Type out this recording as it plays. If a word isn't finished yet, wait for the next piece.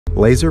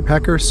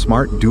Laserpecker's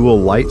smart dual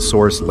light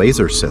source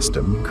laser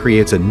system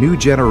creates a new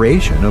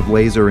generation of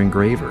laser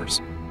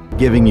engravers,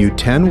 giving you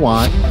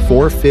 10-watt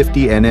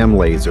 450 nm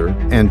laser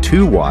and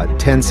 2-watt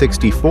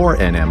 1064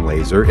 nm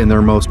laser in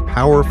their most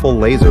powerful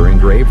laser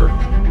engraver.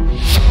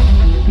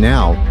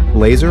 Now,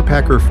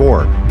 Laserpecker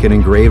 4 can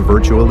engrave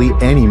virtually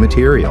any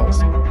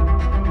materials.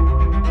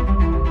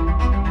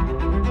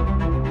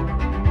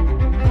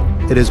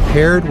 It is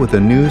paired with a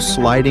new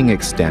sliding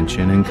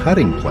extension and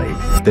cutting plate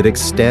that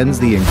extends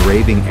the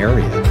engraving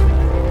area.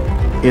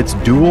 Its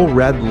dual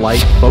red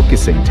light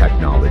focusing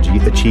technology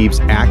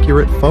achieves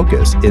accurate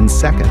focus in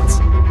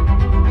seconds.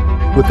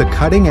 With a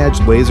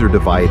cutting-edge laser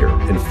divider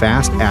and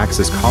fast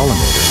axis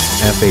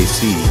collimator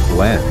 (FAC)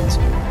 lens,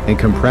 and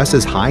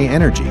compresses high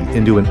energy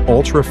into an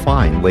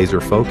ultra-fine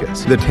laser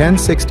focus. The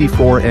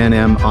 1064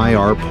 nm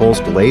IR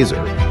pulsed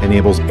laser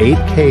enables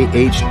 8K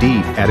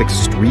HD at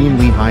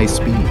extremely high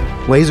speed.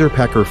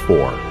 Laserpecker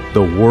 4,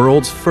 the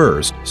world's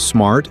first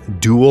smart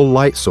dual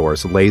light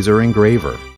source laser engraver.